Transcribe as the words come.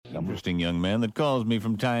interesting young man that calls me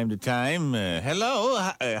from time to time. Hello,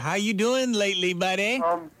 how you doing lately, buddy?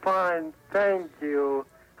 I'm fine, thank you.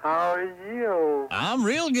 How are you? I'm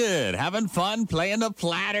real good. Having fun, playing the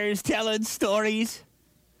platters, telling stories.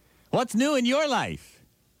 What's new in your life?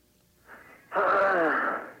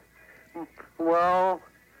 Well,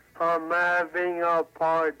 I'm having a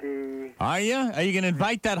party. Are you? Are you going to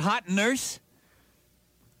invite that hot nurse?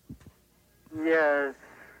 Yes,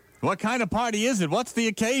 What kind of party is it? What's the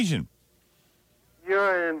occasion?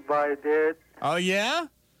 you're invited. Oh, yeah?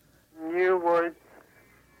 You would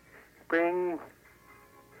bring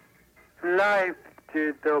life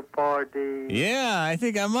to the party. Yeah, I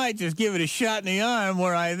think I might just give it a shot in the arm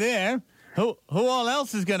were I there. Who all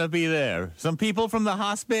else is going to be there? Some people from the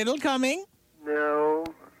hospital coming? No,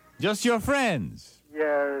 Just your friends?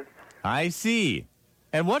 yes. I see.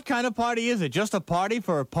 And what kind of party is it? Just a party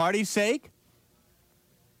for a party's sake?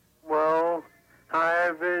 Well,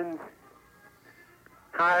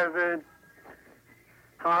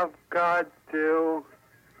 I've got to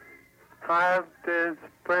have this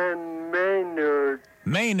friend Maynard.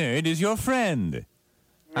 Maynard is your friend.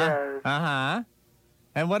 Yes. Uh-huh.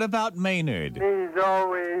 And what about Maynard? He's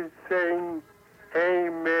always saying, "Hey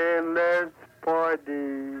man, let's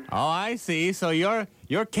party." Oh, I see. So you're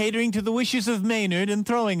catering to the wishes of Maynard and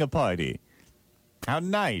throwing a party. How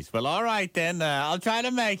nice. Well, all right then. I'll try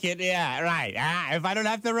to make it. Yeah, right. If I don't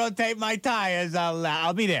have to rotate my tires,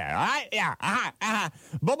 I'll be there. All right? Yeah.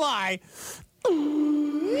 Bye-bye.